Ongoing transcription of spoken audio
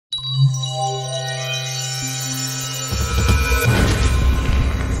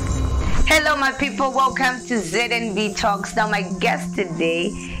my people, welcome to ZMB Talks. Now my guest today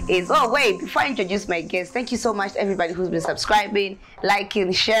is, before I introduce my guest, thank you so much to everybody who's been subscribing,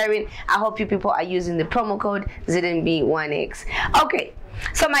 liking, sharing. I hope you people are using the promo code ZMB1X. Okay,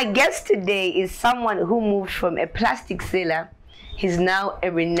 so my guest today is someone who moved from a plastic seller. He's now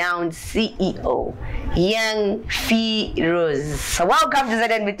a renowned CEO, Young Phiroz. So welcome to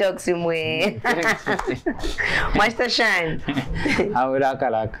ZMB Talks, Umwe. Master Shan. How would I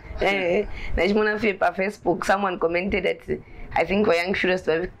call it? Facebook, someone commented that I think for Young Phiroz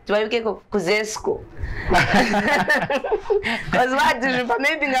to have Kuzesko. Because what do you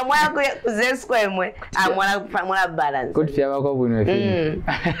maybe I'm Kuzesko and I'm one balance. Good fear. Welcome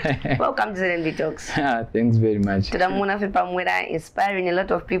to ZMB Talks. Thanks very much. Inspiring a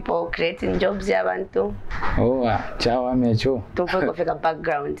lot of people, creating jobs here. Oh, ciao, amicho. To focus on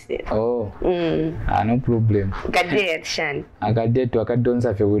background there. Oh, no problem. Gadet Shan. I got there to a cadence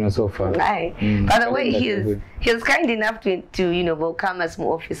of a winner so far. By the way, he's kind enough to welcome us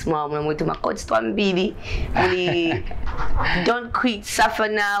more office mom and to my coach Tom Billy. Don't quit, suffer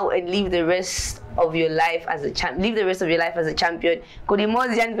now, and live the rest of your life as a champion.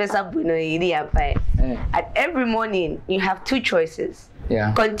 At every morning, you have two choices.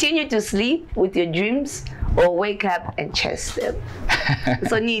 Yeah. Continue to sleep with your dreams or wake up and chase them.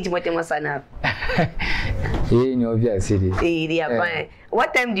 So need what you must have.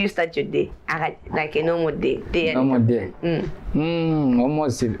 What time do you start your day? Like a normal day. Normal day.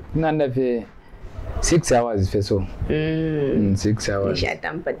 Almost 6 hours so. 6 hours. Nice.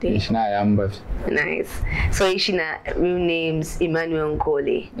 So Ishina real name's Emmanuel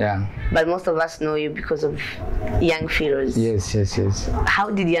Nkole. Yeah. But most of us know you because of Young Phiroz. Yes. How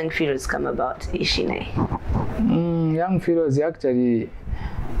did Young Phiroz come about, Ishina? Young Phiroz actually,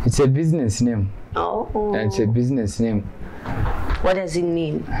 it's a business name. Oh. It's a business name. What does it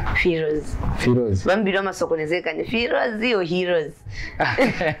mean, Phiroz? Phiroz. Phiroz or heroes?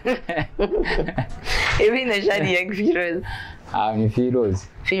 Even a shady Young Phiroz. I'm Phiroz.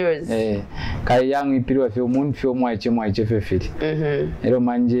 Phiroz. Kai young people feel moon feel my chefit.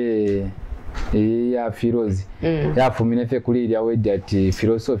 Manje. Yeah, Phiroz. Yeah, for me, if I could read away that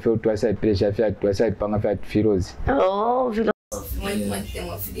philosophy twice I pressure fat, twice I pang of Phiroz. Oh, Phiroz.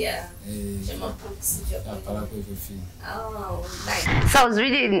 Oh, nice. So I was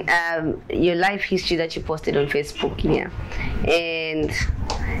reading your life history that you posted on Facebook, and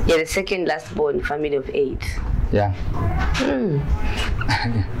you're the second last born, family of 8. Yeah.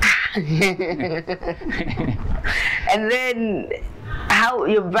 And then how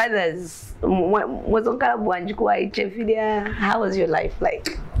your brothers how was your life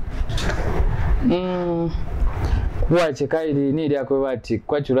like? Kaidi need akwati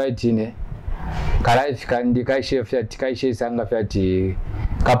kwachu right ine kalife kandi kaishe fiat kaishe sanga fiat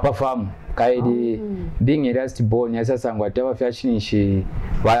kaperform kaidi being a last born yasasa ngwataba fiashinishi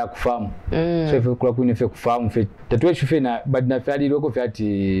waya kufarm so if kula kunife kufarm fe tatwe shufena but na fiali loko fiat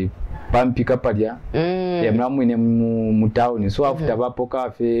pampika padia mlamu ine mu town so after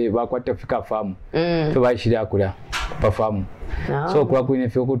bapoka fe bakwata fika farm fe bashira akula perform. So kwa kwine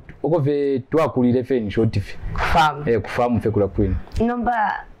fe uko ve twakulire fe ni short fe farm kufarm fe kula kwine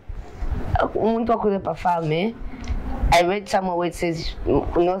number umuntu akule perform I read somewhere where it says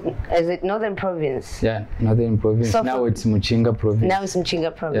is it Northern Province? Yeah, Northern Province. So now it's Mchinga Province. Now it's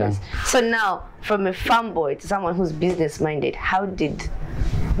Mchinga Province. Yeah. So now from a farm boy to someone who's business minded, how did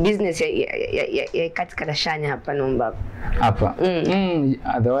business katika shanya hapa nomba? Hapa.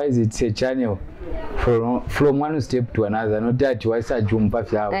 Otherwise it's a channel from one step to another, not that you are jump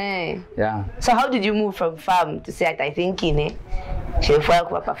yeah. So how did you move from farm to say that I think she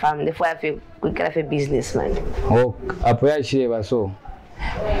for farm the for a businessman? Oh, apoya sheba so.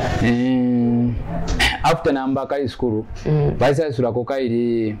 After namba kai school, baisa sura ko kai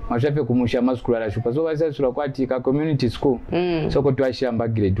mashafe kumusha maskula la shupa. So baisa sura ko atika community school. So ko twashamba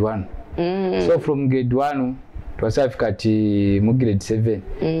grade 1. So from grade 1 twasafika ti mu grade 7.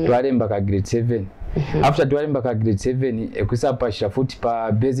 Twalemba ka grade 7. After twalemba ka grade 7 ekusapashira futi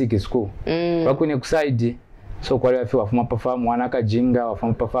pa basic school. Bakune kuside so kwa wale wafuma perform wanaka jinga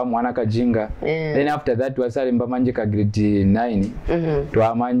wafuma perform wanaka jinga then after that wasalemba manje ka grade 9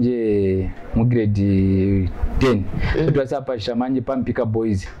 twa manje mu grade 10 so twasapashira manje pampika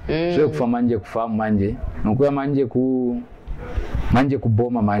boys so kufa manje kufamu manje nokuya manje ku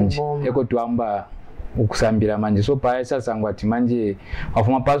boma manje eko tuamba ukusambira manje so pa sasa ngwati manje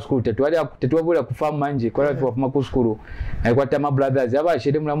wafuma pa school tetwa bula kufamu manje kwa wafuma ku school aikwata ma brothers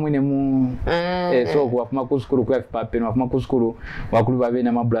abashede mulamwine mu so wafuma ku school kwa papa wafuma ku school wakulu babe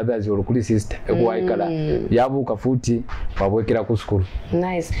na ma brothers olukuli sister ekuwaikala yabuka futi wabwekera ku school.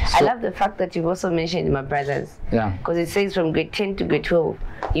 Nice. So, I love the fact that you've also mentioned my brothers. Yeah. Because it says from grade 10 to grade 12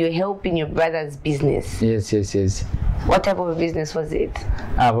 you're helping your brother's business. Yes. What type of business was it?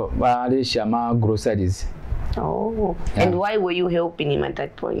 Shama groceries. Oh. Yeah. And why were you helping him at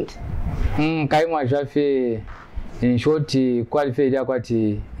that point? Kaimwa jafe in short qualified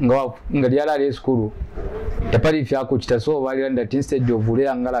kwati ngaliala school yapari fyako chitaso bali that instead of ule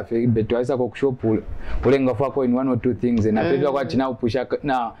angala fe beto aisa ko shop ulenga fako in one or two things na pevya kwati na upusha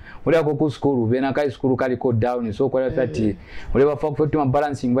na ule ko ku school bena kai school kali ko down so kwa fati ule ba fako to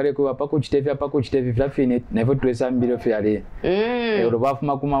balancing bale ko pako chitevi flafine na fo twesa mbilo fyale ero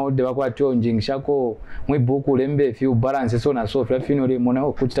bafuma kuma ode bakwati onjing shako mwibuku lembe few balance so na so flafine ule mona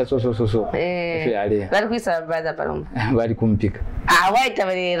ko chita so fyale bali kuisa brother paloma bali kumpika why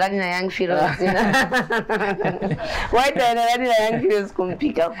tabari rani na young phiroz why tabari na young phiroz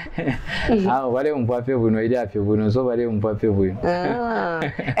kumpika wale mpafe buno ile afye buno so wale mpafe buno.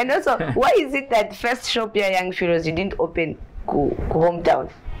 And also why is it that first shop ya young phiroz you didn't open ku hometown?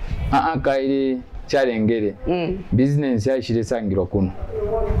 Kairi charengere business ya shire sangiro kuno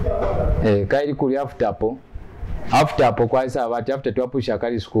kairi kuli after hapo kwa isa abati after twapusha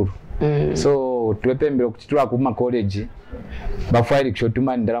kali school so twepembera kutitula ku ma college bafairi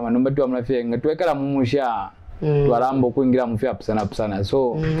kishotuma ndalama nomba twamulafe ngatwekala mumusha twalambo kuingira mufya pusana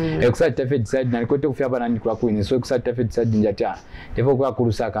so excited tafe decide nalikote kufya bana ndikula kwini so excited tafe decide njata devo kwa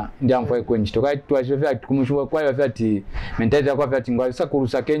kurusaka ndiamfwa kwenji toka twashofya kumushuwa kwa yafati mentality yakwa yafati ngwa sa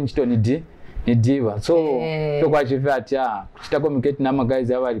kurusaka njito ni diva so tokwa chifati kuchita communicate na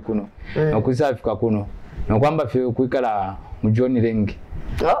guys abali kuno nokusa afika kuno nokwamba fe kuikala mujoni rengi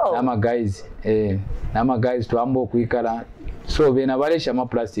nama guys tuambo kuikala so bena balesha ma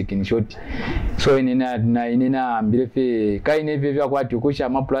plastic in short so inina ambirefe kaine vivya kwati kusha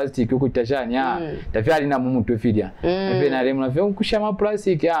ma plastic ukutashanya tafyali na mumu tofidia bena remuna vyo kusha ma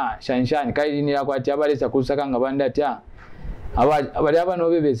plastic shanshani kaini yakwati abalesha kusaka ngabanda tya abali abano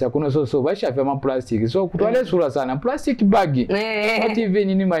bebesa kuno so bashafe ma plastic so kutwale sura sana plastic bag what even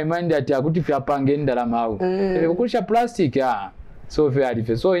in my mind ati akuti fya pange ndala mawu kusha plastic so fe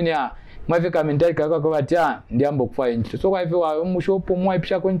alife so inia mwafika mentali kwa batia ndiambo kufanya nchi so kwa hivyo wa mushopo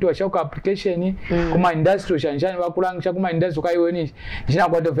mwapisha kwenti wa shauka application kuma industry shanjani wakulangisha kuma industry kai weni jina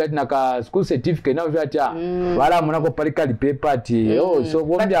kwa to flight na ka school certificate na vyatia wala munako palika lipepa ati so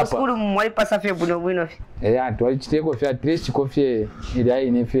bombi hapa school mwalipa safi buno twali chiteko fya at least coffee ile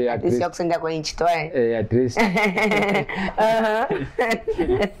ai ne fya at least yakusenda kwa nchi toa at least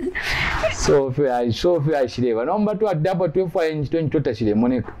so fya shireva nomba tu adapo 12 tota shire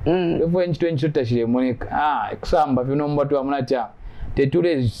moneka 12 tota shire moneka kusamba vinomba tu amunacha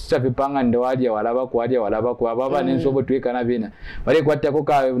tetule sapipanga ndawalya walaba kwa baba nensobo twekana bina bale kwatako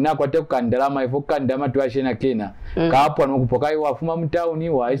na kwatako kandalama ifoka ndama twashena kena kaapwa nokupokai wafuma mtauni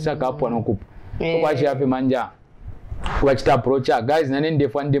waisa kaapwa nokupo kwachi ape manja kwachita approach guys nane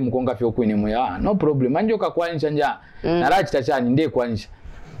ndefande mkonga fyo kwini moya no problem manje ukakwanisha nja narachita chani nde kwanisha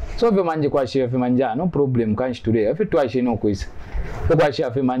so vyo manje kwachi ape manja no problem kanshi today ape twashe no kwisa kwachi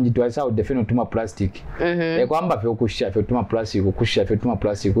ape manje twasa udefeno tuma plastic kwamba fyo kusha fyo tuma plastic kusha fyo tuma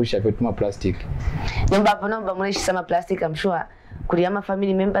plastic nomba mulishi sama plastic I'm sure kuri ama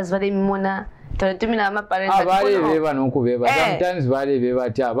family members vale mimona tunatumina ama parents bale beba nokubeba sometimes bale beba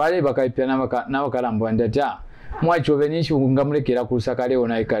tya bale bakaipya na bakalambo ndata mwacho venishi ngamulekera kusaka leo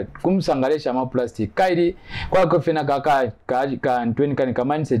naika kumsangalesha ma plastic kairi kwa kofena ka ntweni ka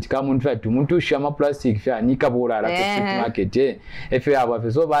mindset ka muntu shama plastic fya nikabura la market efe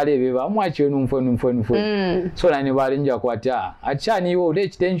aba so bale beba mwacho numfo so nani bale nja kwata achani yo le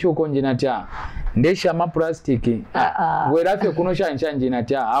chitensho konje natya ndesha ma plastic werafe kunosha nchanje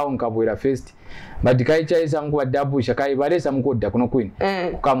natya au nkabwera first but kaicha isa mkuwa dabu shakai baresa mkoda kuno kwini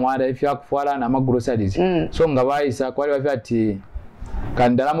kukamwada ifi yakufwala na groceries so ngabaisa kwali wafati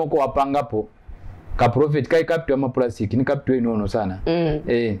kandalamo ko wapangapo ka profit kai capital ma plastic ni capital inono sana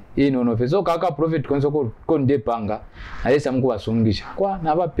inono fezo kaka profit konso ko ndepanga alesa mkuwa sungisha kwa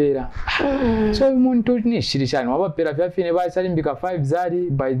nabapera so muntu ni shirishani wabapera fyafine basalimbika 5 zari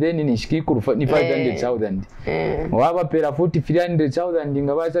by then ni shikikuru ni 500,000 wabapera 300,000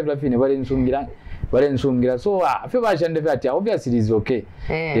 ngabasa fyafine bale nsungira so fyo bashande fyati obviously is okay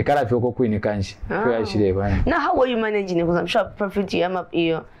ekala fyoko kwini kanshi fyo yashireba now how were you managing because I'm sure profit yama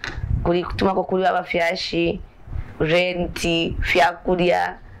iyo kuli kutuma ko kuli abafyashi renti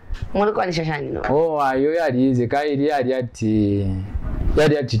fyakulya Mwolo kwa nishashani no. Oh, ayo yalize kairi yali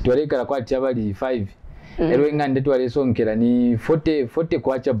ati twalekala kwati abali 5. Ero ngande twalesonkera ni 40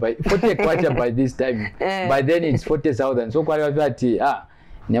 kwacha by this time. By then it's 40,000. So kwali wati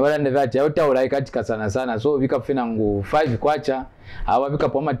nyabalanda vati yautaula ikatika sana so vikafina ngu 5 kwacha awa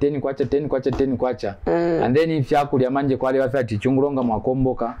vikapoma 10 kwacha and then if yakulya manje kwali wafati chungulonga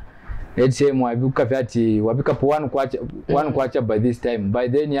mwakomboka let's say mwabuka vyati wabikapo 1 kwacha by this time. By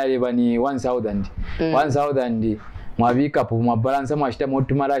then yale bani 1000 1000 mwabika po mwabalansa mwashita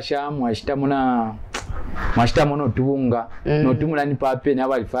motumarasha mwashita mono tubunga no tumula ni pape ni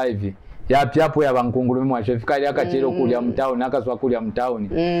abali 5 yapyapo yabankungulu mwashafika yakachero kulya mtaoni akaswa kulya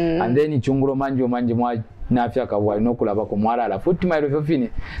mtaoni and then chungulo manje mwa nafya kabwa inokulaba ko mwalala futi mailo vyofine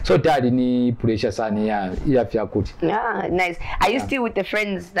so tali ni pressure sana ya fya kuti. Nice. Are you still with the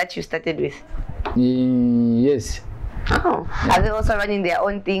friends that you started with? Yes. Oh, are they also running their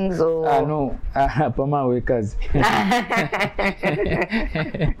own things or? No, Pama workers.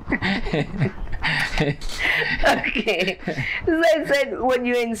 Okay. So I said when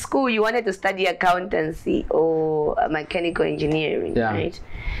you were in school, you wanted to study accountancy or mechanical engineering, right?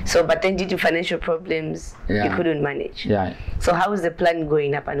 So, but then due to financial problems, you couldn't manage. So how is the plan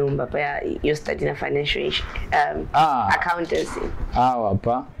going up Anumba? You're studying a financial accountancy.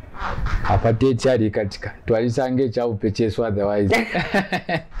 Apate chari katika twalisange cha upecheswa otherwise.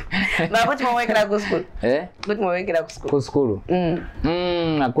 Ba kuti mwekera ku school? Kuti mwekera ku school? Ku school.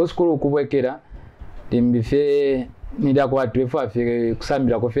 Ku school kubwekera timbife nida kwa twefu afike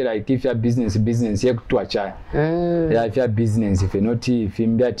kusambira ko fera ikifya business yekutwacha. Ya fya business fe noti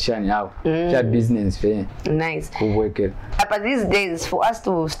fimbia tishani hao. Fya business fe. Nice. Kubwekera. But these days for us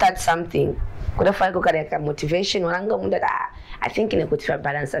to start something kuda fai ko kare ka motivation wananga munda I think in a good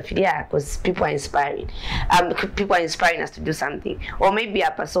balance of because people are inspiring. People are inspiring us to do something. Or maybe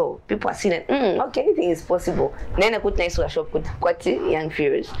so people are seeing that okay, anything is possible. Then a good nice shop with quite young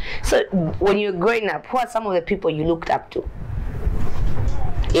phiroz. So when you're growing up, who are some of the people you looked up to?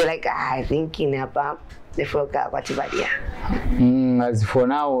 You're like, thinking about the folk what as for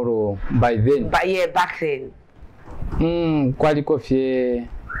now or by then. But yeah, back then. Quali coffee.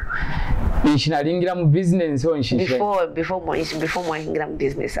 Nishinalingira mu business on before mwahingira mu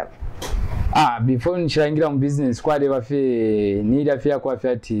business up. Before nishilangira mu business kwale bafe nira fya kwa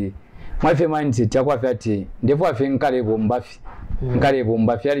fyati mwafe mindset yakwa fyati ndefu afe nkale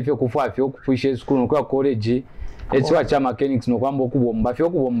bombafi ali fyo kufa afyo kupushe school kwa college etsiwa cha mechanics no kwamba okubombafi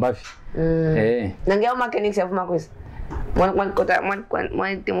nangia mechanics yavuma kwese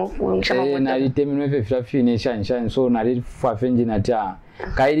nali terminal fe frafine shan so nali fafenji nata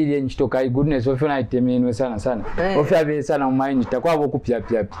kairi yenchi to kai goodness ofuna iteminwe sana ofyabe sana mumaini takwabo kupya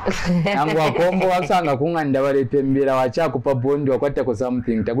nangu akombo wasanga kunganda wale pembera wachako pa bondi wakwata ko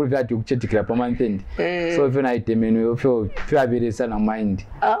something takulivya ati kuchetikira pa month end so ofuna iteminwe ofyabe sana mind.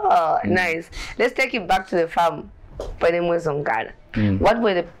 Nice. Let's take it back to the farm. What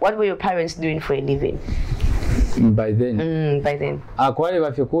were your parents doing for a living? By then. Akwale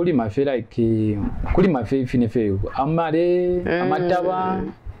bafe kuli mafe like kuli mafe fine amare amataba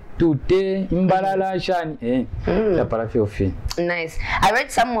tute imbalala shani tapara fe ofi. Nice. I read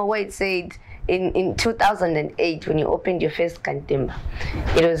somewhere where it said in 2008 when you opened your first cantimba,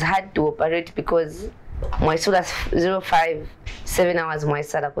 it was hard to operate because Mwaisura 057 hours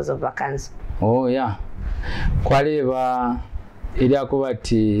Mwaisara because of vacancy. Oh yeah. Kwaleba ili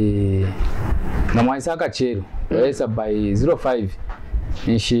akubati na Mwaisaka chero Raisa by 05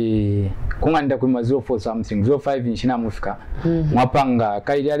 nishi kunganda kuma 04 something 05 nishina mufika mwapanga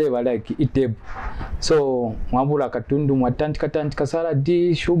kaili aleba like itebu so mwabula katundu mwatandika sala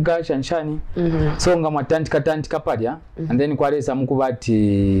di sugar shanshani so nga mwatandika palya and then kwa Raisa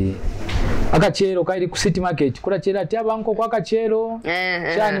mukubati akachero kaili ku city market kula chera ati abanko kwa akachero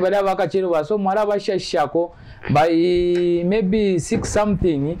shani badaba akachero baso mwala bashashako by maybe 6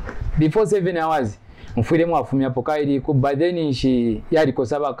 something before 7 hours mfire mwafumya poka ili ku by then shi yali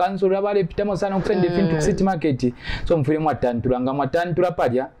kosaba cancel abale pitamo sana kusende fintu ku city market so mfire mwatantura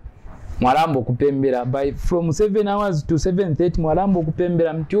palya mwalambo kupembera by from 7 hours to 7:30 mwalambo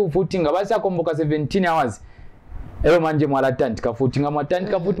kupembera mtu footinga basi akomboka 17 hours ero manje mwalatandika footinga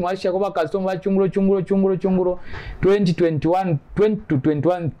mwatandika futi mwasha kuba customer chungulo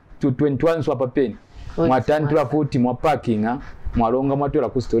 2021 to 21 swapa pen mwatandura futi mwa parking mwalonga mwatola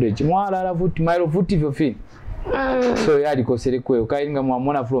ku storage mwalala futi mailo futi vyo fini so yali kosere kwe kainga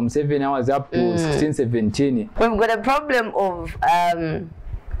mwamona from 7 hours up to 16-17. We've got a problem of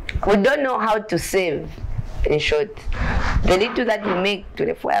we don't know how to save. In short, the little that we make to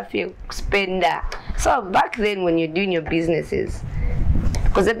the fire spend. So back then when you're doing your businesses,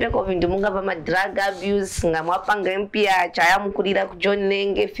 Koze peko vindu munga pa drug abuse ngamwapanga mpya chaya mukulira ku John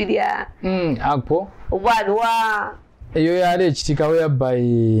Lenge filia. Akpo. Obwadwa. Eyo yale chitika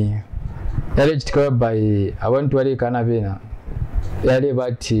by abantu wale kana bena. Yale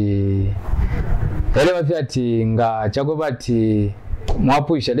bati nga chako bati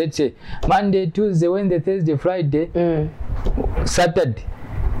mwapuisha, let's say Monday, Tuesday, Wednesday, Thursday, Friday, Saturday.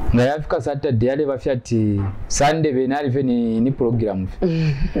 Nga yafika Saturday yale bafyati Sunday benali ni program.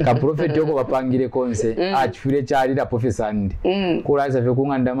 Ka prophet yoko bapangire konse achifire cyarira professor Sunday. Kuraza fe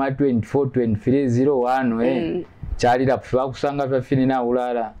kunganda ma 24 2301 cyarira kusanga bafini na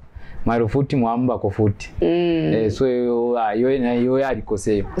ulala. Marufuti mwamba ko futi. So yo yali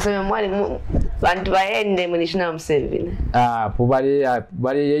kose. So mwali bantu baende munishina msevini.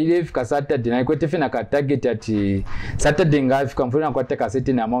 Bale ile fika Saturday na ikwete fina ka target ati Saturday ngafika mfuna kwa teka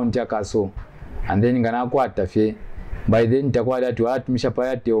certain amount ya kaso. And then ngana kwata fe. By then takwali ati watu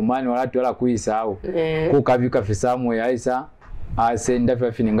mishapa ati omani watu wala kuisahau. Kukavika fisamu ya isa. Senda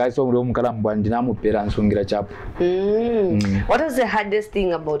fafini ngaiso muri omukala mbandi namupera nsongira chapo. What was the hardest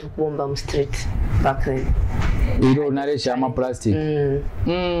thing about kuomba street back then? Ilo nalesha ama plastic.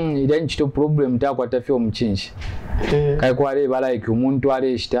 Ile nchito problem takwata fyo mchinji. Kai kwale bala ikumuntu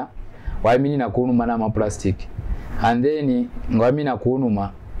aleshita wamini na kunuma na ma plastic. And then ngwami na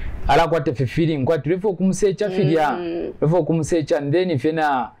kunuma ala kwate feeling kwa tulifo kumsecha filia. Tulifo kumsecha and then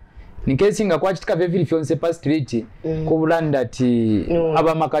fena Nikesinga kwa chitika vevili fyonse pa street kubulanda ati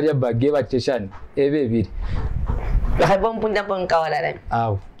aba makaria bage bateshani evevili habo mpunda ponkawala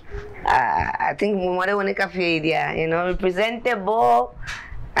aw I think mumare oneka feedia, you know, presentable.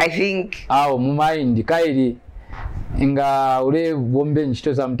 I think aw mumaindi kairi inga ule bombe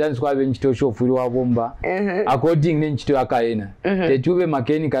nchito sometimes kwa be nchito shofuri wa bomba according ne nchito akaena tetube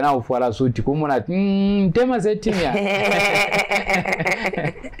mechanic na ufala suti kumona tema setimia.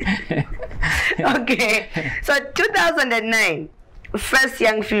 Okay, so 2009 first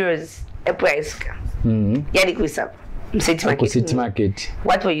Young Phiroz epoiska yali kuisapa City Market.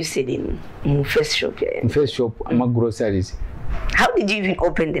 What were you selling in first shop? First shop ama groceries. How did you even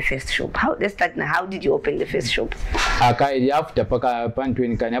open the first shop? Let's start now. How did you open the first shop? Akairi after paka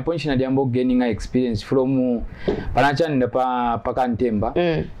pantweni kani hapo nchina diambo gaining experience from panachani paka Ntemba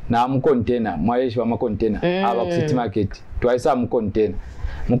na container mwayeshi wa container aba ku City Market twaisa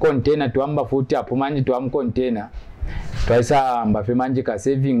container tuamba futi hapo manje tuam container twaisa amba fe manje ka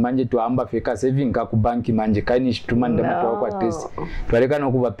saving manje tuamba fe ka saving ka ku banki manje kani shitumanda matu kwa test twaleka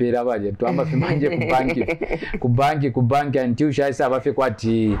no kubapera baje tuamba fe manje ku banki until shaisa abafe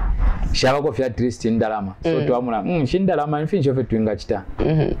kwati shaba ko fya trist ndalama so twamuna shindalama mfinsho fe twinga chita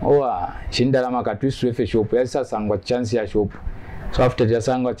owa shindalama ka twiswe fe shop yasa sangwa chance ya shop. So after the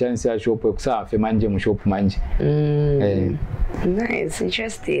sangwa chance ya shop kusa fe manje mu shop manje. Nice,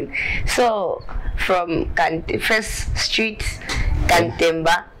 interesting. So from First Street,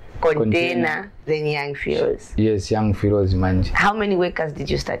 Kantemba, container, then Young Phiroz. Yes, Young Phiroz manje. How many workers did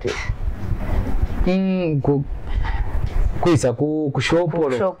you start with? Kuisa ku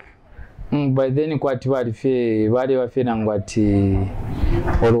shop. By then kwati bali bafena ngwati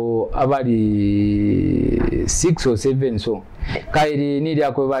olo abali 6 or 7 so kairi nili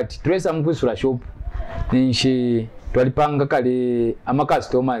akwe bati tresa mkwisula shop ninshi twalipanga kale ama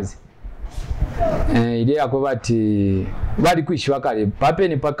customers ile yakwe bati bali kwishwa kale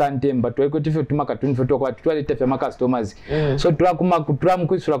papeni paka Ntemba twaliko tife tumaka tunifo kwa twalite fe ma customers so twakuma kutura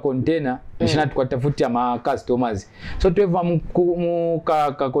mkwisula container nishina tukwatafuti ama customers so tweva mu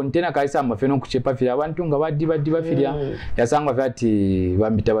ka container kaisa amafeno kuchepa fira abantu nga badiba fira yasangwa vyati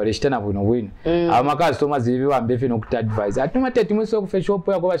bambita bareshita na bwino ama customers bibi bambefe no kuta advise atumate timuso ku fe shop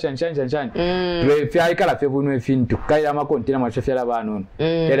yako bashanshan twe fya ikala fe bwino efintu kaira ama container mashofera banono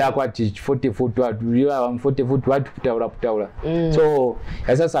era akwati 40 foot watu riwa 40 foot watu kutaura so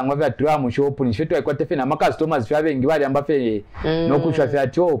yasa sangwa vya tura mu shop ni shetu ikwate fe na ma customers fya bengi bali ambafe no kuchwa fya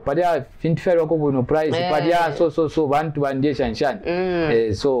cho padia fintu fya wako bwino price padia so bantu bandie shanshan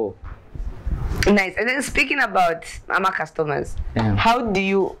so nice. And then speaking about ama customers, how do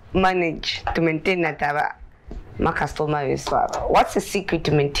you manage to maintain that my customers? What's the secret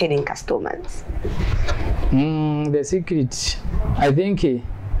to maintaining customers? The secret, I think,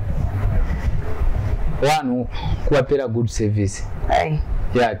 one, kuwapela good service.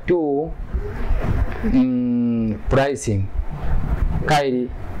 Yeah. Two, pricing. Kairi,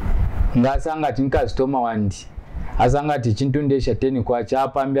 ngasanga tin customer wandi. Asanga ti chintundesha 10 kwacha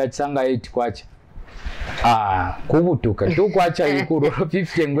apambya changa 8 kwacha. Kubutuka tu kwacha ikuru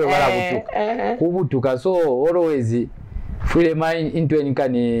 50 ngwe wala butuka. Kubutuka so always file mine into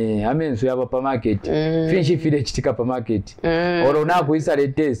enkane amenzo yaba pa market finshi file chitika pa market oro na kuisa le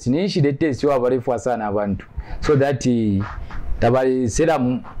test nishi le test wa barefu sana abantu so that tabali sera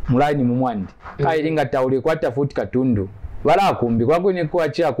mulaini mumwandi kairinga taule kwata futi katundu wala kumbi kwa kwenye kwa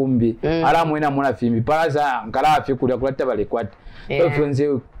chia kumbi ala mwena mwana fimbi paraza ngala afi kulia kulata bale kwata so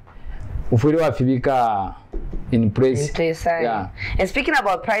fyonze ufuli wa fibika in place. Yeah. And speaking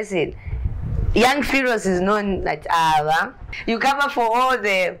about pricing, Young Phiroz is known at you cover for all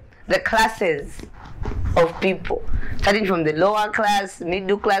the classes of people, starting from the lower class,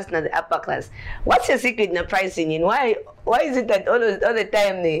 middle class, and the upper class. What's your secret in the pricing? And why is it that all the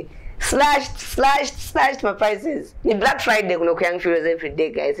time they slashed my prices? The Black Friday, we know Young Phiroz every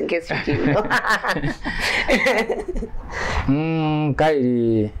day, guys, in case you didn't know.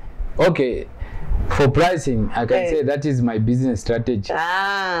 Kairi, okay. For pricing, I can say that is my business strategy.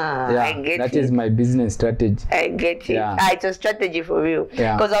 I get that is my business strategy. I get it. Yeah. It's a strategy for you.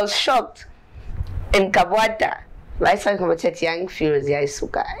 Because I was shocked in Kabwata. I saw Young Phiroz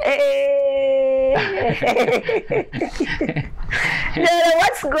Yaisuka. No,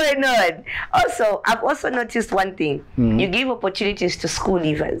 what's going on? Also, I've also noticed one thing. You give opportunities to school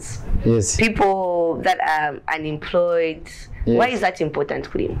leavers. Yes. People that are unemployed. Yes. Why is that important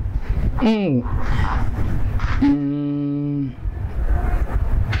for you?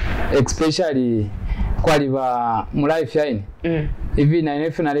 Especially kwaliva mu life yaine even I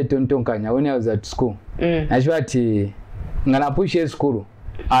never finally tontonkanya when I was at school najwati ngana push school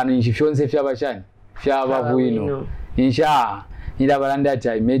anu nchifyonse fyabashani fyabavuino insha nirabalanda ati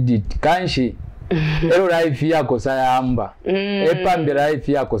I made it kanshi ero life yako sayamba epambe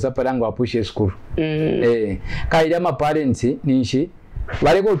life yako sapalango apushe school kaida ma parents ninshi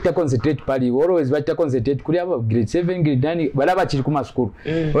bareko uta concentrate pali always bata concentrate kuri aba grade 7 grade 9 balaba chiri kuma school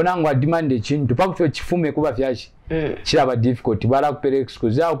onangwa demand chintu pakufyo chifume kuba fyashi chiraba difficult bara kupere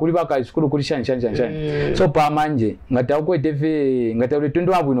school za kuri baka school kuri shan so pa manje ngata ukwete fe ngata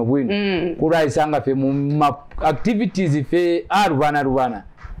uletundu abwino bwino kuraisanga fe mu activities fe arubana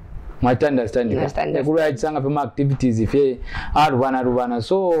might understand it. Kuraisanga fe mu activities fe arubana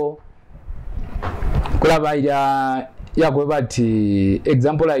so kulaba ida yako bati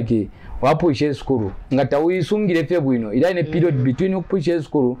example like wapushe school ngata uyisungire fe bwino ila ine period between upushe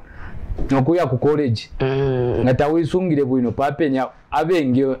school nokuya ku college ngata uyisungire bwino papenya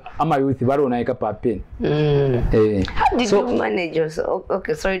abenge ama youth barona eka papen how did you manage yourself?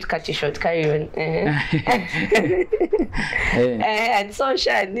 Okay, sorry to cut you short, carry on. And so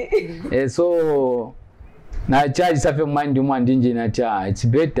shani so na charge safe mind mwandinje na cha it's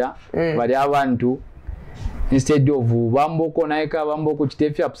better bali abantu instead of bamboko naika bamboko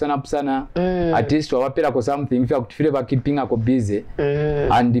chitefya pusana at least wapera ko something fya kutufire bakipinga ko busy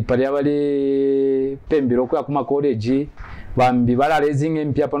and pali abale pembiro kwa kuma college bambi bala raising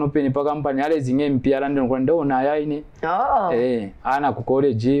empia pano pene pa company raising empia rando kwanda ona yaine ana ku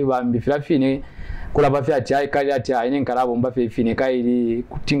college bambi filafine kula bafya chai kali ati aine nkarabo mbafe fine kairi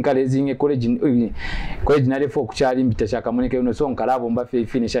kutinka raising college nale fo kuchali mbita shaka moneke uno so nkarabo mbafe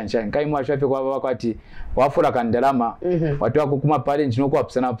fine shan kai mwa shafe kwa baba kwati wafura kandalama watu wako kuma parents no kwa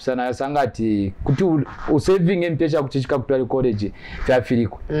pusana yasangati kuti usaving empesha kuchichika kutwali college fya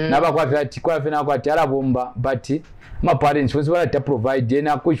filiko naba kwa fya tikwa fina kwa tiara bomba but my parents was what to provide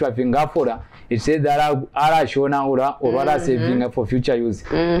ena kushwa fingafora it said that ara shona ura or ara saving for future use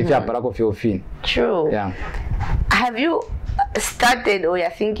if you are parako feel fin. True. Yeah. Have you started or you're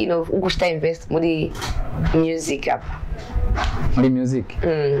thinking of Ugusta invest muri music up? Muri music?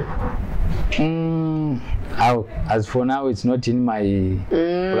 As for now, it's not in my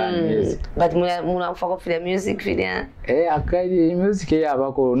plan. Yes. But muna focus for the music video. Akali music ya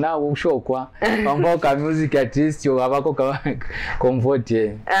bako na ushokwa. Amboka music artist yo abako comfort.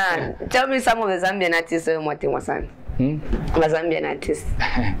 Tell me some of the Zambian artists you want to sana. Zambian artist.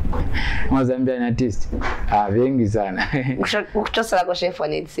 Zambian artist. Wengi sana. Kuchosa lako chef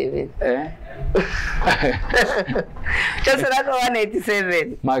 187. Kuchosa lako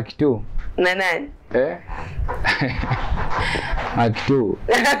 187. Mark 2. Nanan. Mark 2.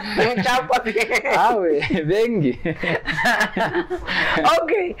 Awe wengi.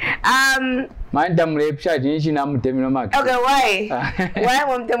 Okay. Manda mlepsha jinshi na mtemino Mark 2. Okay, why?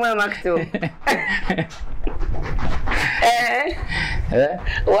 Why mtemino Mark 2?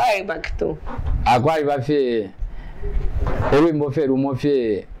 Why Mark 2? Akwa ibafe olwimbo fe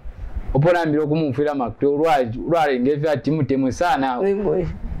rumofe opona mbiro kumufira Mark 2 rwarengevya timutemu sana. Wimbo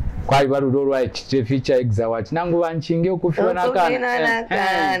kwa ibarudo right feature exawat nangu wanchinge okufiwa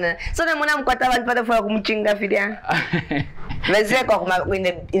nakana so na mwana mkwata abantu pata for kumchinga fidia let's say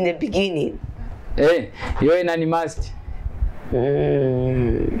in the beginning yo ina ni must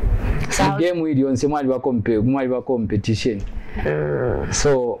So game with you mwali wa competition.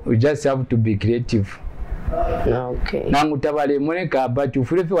 So we just have to be creative. Okay. Nangu tabale moneka but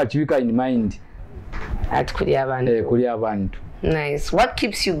ufulefe wachibika in mind. At kuli abantu. Kuli abantu. Nice. What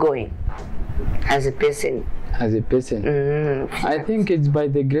keeps you going as a person? As a person? I think it's by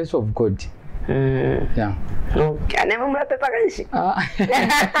the grace of God. Yeah. Okay. I never mula paper kanshi.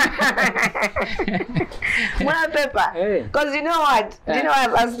 Mula paper. Because you know what? You know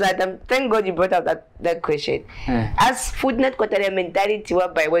I've asked that. Thank God you brought up that question. As food net kotare mentality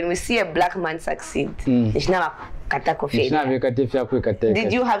whereby when we see a black man succeed, did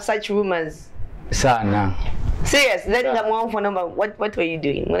you have such rumors? Sana. Serious? Then what were you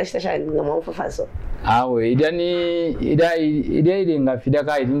doing? Awe idani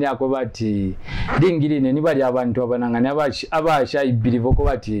ngafidaka idini akobati dingirine nibali abantu abanangana abasha ibirivo ko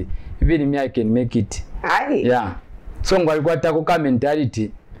bati even me I can make it. Aye. Yeah. So ngwalikwata ko ka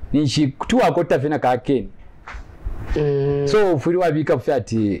mentality nishi kutu akota fena ka ken. So furi wabika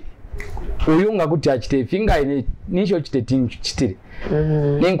fati uyunga kuti achite finga ine nisho chite chitire.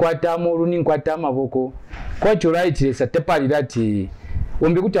 Ninkwata muru ninkwata maboko kwacho right lesa tepali dati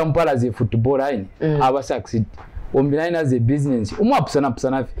ombi kuti ampala ze football line aba succeed ombi line as a business umwapusana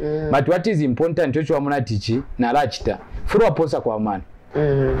pusana but what is important chocho amuna tichi na rachita furu aposa kwa amani.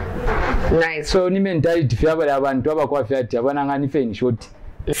 Nice. So ni mentality fyabali abantu abakwa fyati abanangani fe in short.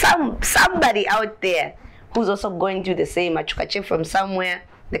 Somebody out there who's also going through the same achukache from somewhere,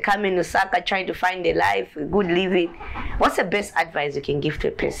 they come in Osaka trying to find a life, a good living. What's the best advice you can give to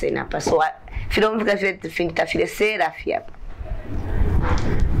a person? So if you don't feel say that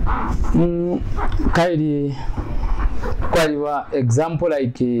Kairi kwa example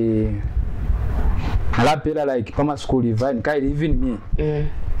like alapela like pama school event kairi even me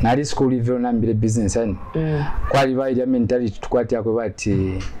nari school event nambire business ani kwa liva ile mentality tukwati yakwe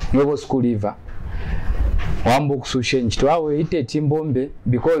bati nobo school event wambo kusushe nchito awe ite timbombe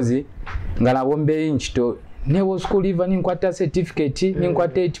because ngala bombe inchito newo school event ninkwata certificate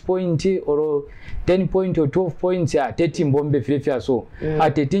ninkwata 8 point or 10 point or 12 points ya teti mbombe filefya so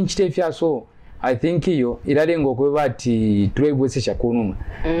ateti nchite fya so I think iyo iralengo kwe bati tuwebwese shakunuma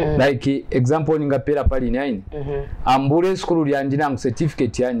like example ningapera pali 9 ambule school lyandina ngu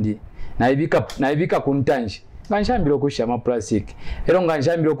certificate yandi naibika kuntanji nganshambiro kusha ma plastic ero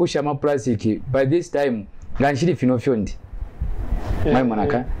nganshambiro kusha ma plastic by this time nganshiri finofyondi mai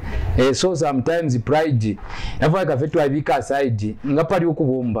manaka so sometimes pride nafa kafetu abika aside ngapali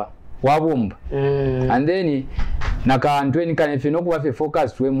ukubomba wabomba and then nakantweni kanefe nokubafe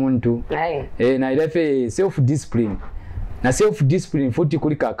focus we muntu na ilefe self discipline na self discipline futi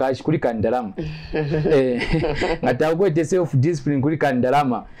kulika kashi kulika ndalama ngatakwete self discipline kulika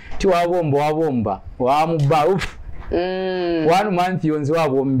ndalama ti wabomba wamuba 1 month yonzi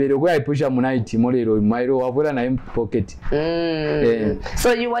wabombere ko yapusha munite molero mairo wavula na pocket.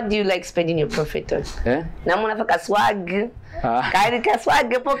 So what do you like spending your profit on? Namuna faka swag kari ka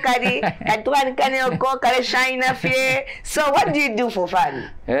swag pokari katwani kane ko kare shine afie. So what do you do for fun?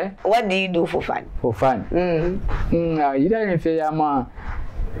 What do you do for fun? For fun ila nefe yama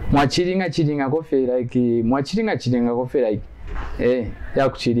mwachiringa kofe like mwachiringa kofe like ya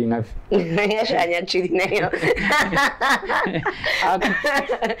kuchiringa yashanya chiringa yo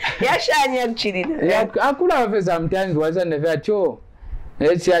yashanya kuchiringa akula for sometimes waza never cho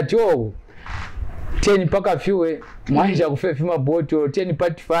let's acho 10 paka fiwe mwanja kufefima boto 10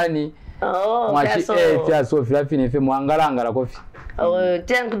 party fani mwachi ya so filafine fe mwangalangala kofi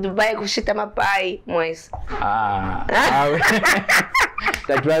ten ku Dubai kushita mapai mwezi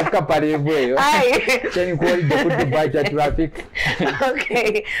the traffic parevo ten ku Dubai traffic.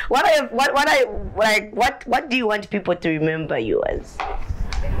 Okay, what do you want people to remember you as?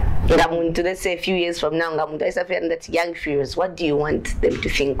 Let's say a few years from now, that young Phiroz, what do you want them to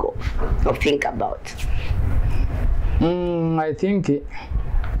think of or think about? I think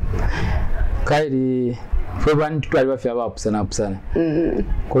Kairi for one twelve of your ups and ups and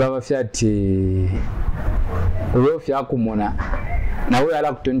Kulafiati Rofia Kumona. Now we are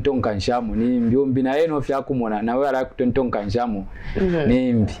like Tonton Kanshamu, name Bina Eno of Yakumona, now we are like Tonton Kanshamu,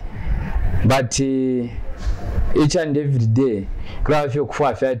 name. But each and every day, Grafio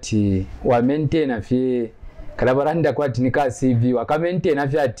Kwafati, wa maintain a fee. Kalabaranda kwati nika CV waka maintain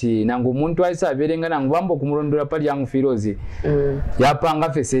afyati nangu muntu aisa berenga nangu wambo kumurondora pali yangu Phiroz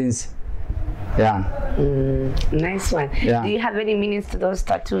yapanga fe sense. Yeah. Nice one. Yeah. Do you have any meanings to those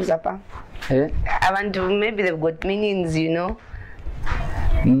tattoos, Apa? I want to, maybe they've got meanings, you know.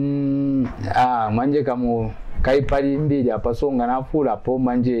 Manje kamu kai pali mbili apasonga na fula po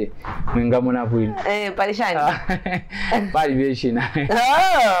manje mwinga muna bwino pali shani pali beshina.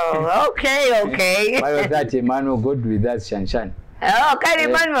 Oh, okay. Why was that Emmanuel God with us Shanshan? Oh, Kylie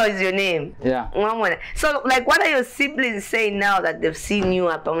Emmanuel is your name. Yeah. So, like, what are your siblings saying now that they've seen you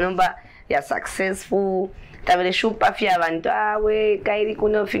up? Remember, you're successful. Tabele shupa fia abantu awe Kylie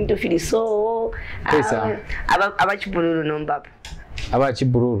kuna finto fili so. Abachibululu nomba.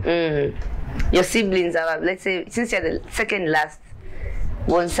 Abachibululu. Your siblings are, let's say, since you're the second last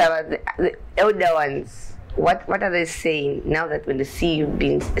ones, are the elder ones. What are they saying now that when they see you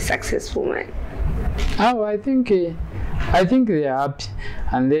being a successful man? Oh, I think they are happy,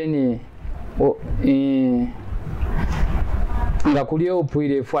 and then ngakulia help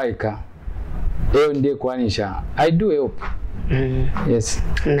ile faika leo ndiye kuanisha I do help. Yes.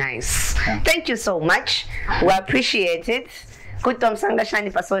 Nice. Yeah. Thank you so much. We appreciate it. Kutomsanga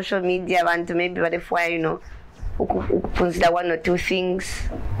shani for social media abantu maybe badefwa ukupunzira one or two things.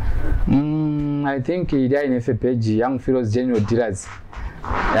 I think ida in page Young Phiroz General Dealers.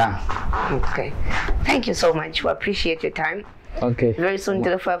 Yeah. Okay. Thank you so much. We appreciate your time. Okay. Very soon,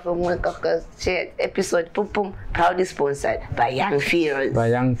 Telephone from episode Pum proudly sponsored by Young Phiroz. By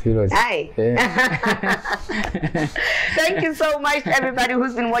Young Phiroz. Hi. Yeah. Thank you so much, everybody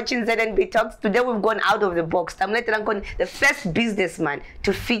who's been watching ZMB Talks. Today we've gone out of the box. I'm letting the first businessman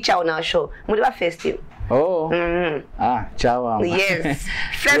to feature on our show. Mudiba first team. Oh. Ciao. Yes.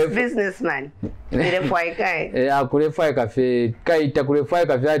 First businessman. Kurefai kafe kaita kurefai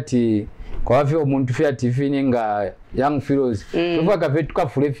kafe ati kwa wafi omuntu fya TV ninga Young Phiroz. Kurefai kafe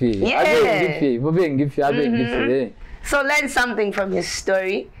tukafule fi. Abe ngifi. So learn something from his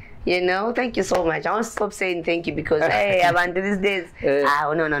story. Thank you so much. I won't stop saying thank you because hey, Abantu these days,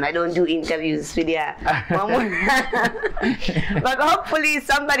 no, I don't do interviews with you. But hopefully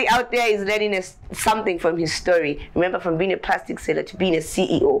somebody out there is learning something from his story. Remember, from being a plastic seller to being a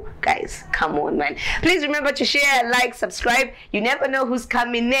CEO. Guys, come on, man. Please remember to share, like, subscribe. You never know who's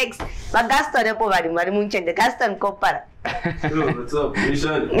coming next. Gaston Kopara. Hello, what's up?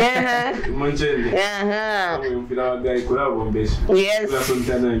 Mission. Yes.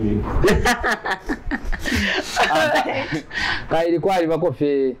 Kairi kwali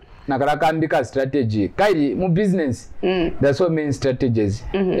bakofe nakarakambika strategy. Kairi mu business. There's so many strategies.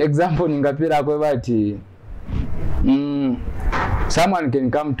 Example ningapira kwa bati someone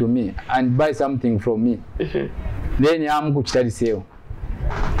can come to me and buy something from me. Then I'm kuchitali sale.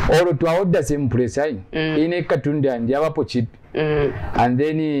 Or to order same price in a katunda and yawapo cheap. And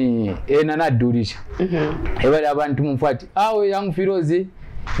then enana durish. Ever abantu mufati Young Phiroz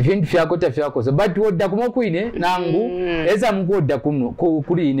ifindi fyakota fyakosa but wodda kumokwine nangu eza mukodda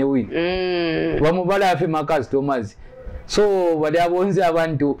kuli ine wine bamubala afe ma customers so bali abonze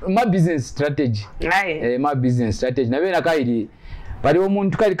abantu ma business strategy ma business strategy nabena kairi bali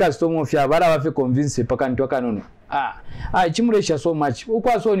omuntu kali customer fya bala bafe convince paka ntoka nono chimuresha so much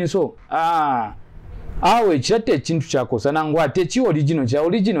ukwasoni so awe chate chintu chakosa nangu ate chi original cha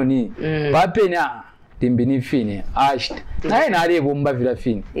original ni bapena timbini fine ashta naye nali bomba vila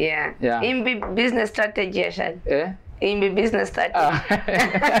fine. Yeah. Imbi business strategy yashan. Imbi business strategy.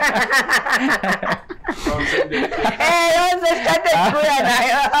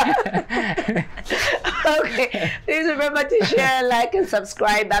 Okay, please remember to share, like, and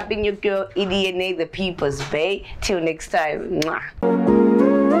subscribe. I've been your girl EDNA, the People's Bay. Till next time. Mwah.